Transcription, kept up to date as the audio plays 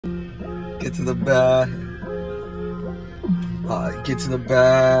Get to the bag. Get to the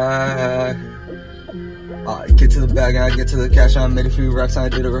bag. Get to the bag and I get to the cash. I made a few racks and I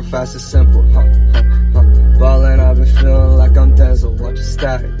did it real fast and simple. Ballin', I've been feeling like I'm Denzel, watch it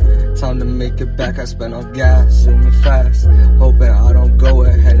stack. Time to make it back, I spent on gas, zooming fast. Hoping I don't go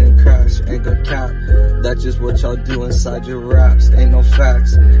ahead and crash, ain't gon' cap. That's just what y'all do inside your raps, ain't no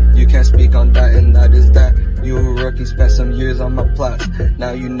facts. You can't speak on that and that is that. You a rookie, spent some years on my plats.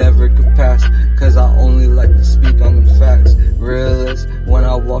 Now you never could pass, cause I only like to speak on the facts. Realist, when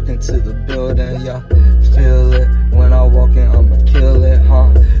I walk into the building, y'all feel it. When I walk in, I'ma kill it,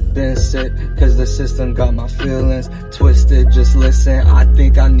 Been sick, cause the system got my feelings twisted, just listen. I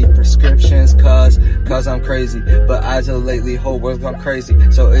think I need prescriptions, cause I'm crazy. But as of lately, whole world gone crazy.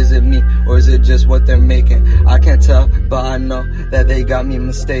 So is it me, or is it just what they're making? I can't tell, but I know that they got me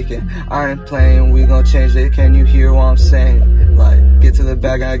mistaken. I ain't playing, we gon' change it, can you hear what I'm saying? Like, get to the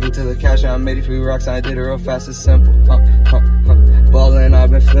bag and I get to the cash, and I made a few rocks and I did it real fast and simple. Ballin',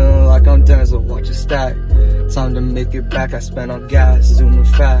 I've been feeling like I'm Denzel, watch it stack. Time to make it back, I spent on gas, zooming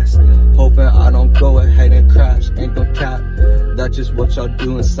fast. Hoping I don't go ahead and crash, ain't gon' cap. That's just what y'all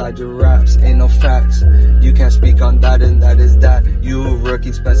do inside your raps, ain't no facts. You can't speak on that and that is that. You a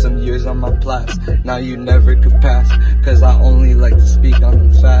rookie, spent some years on my plats. Now you never could pass, cause I only like to speak on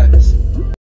them facts.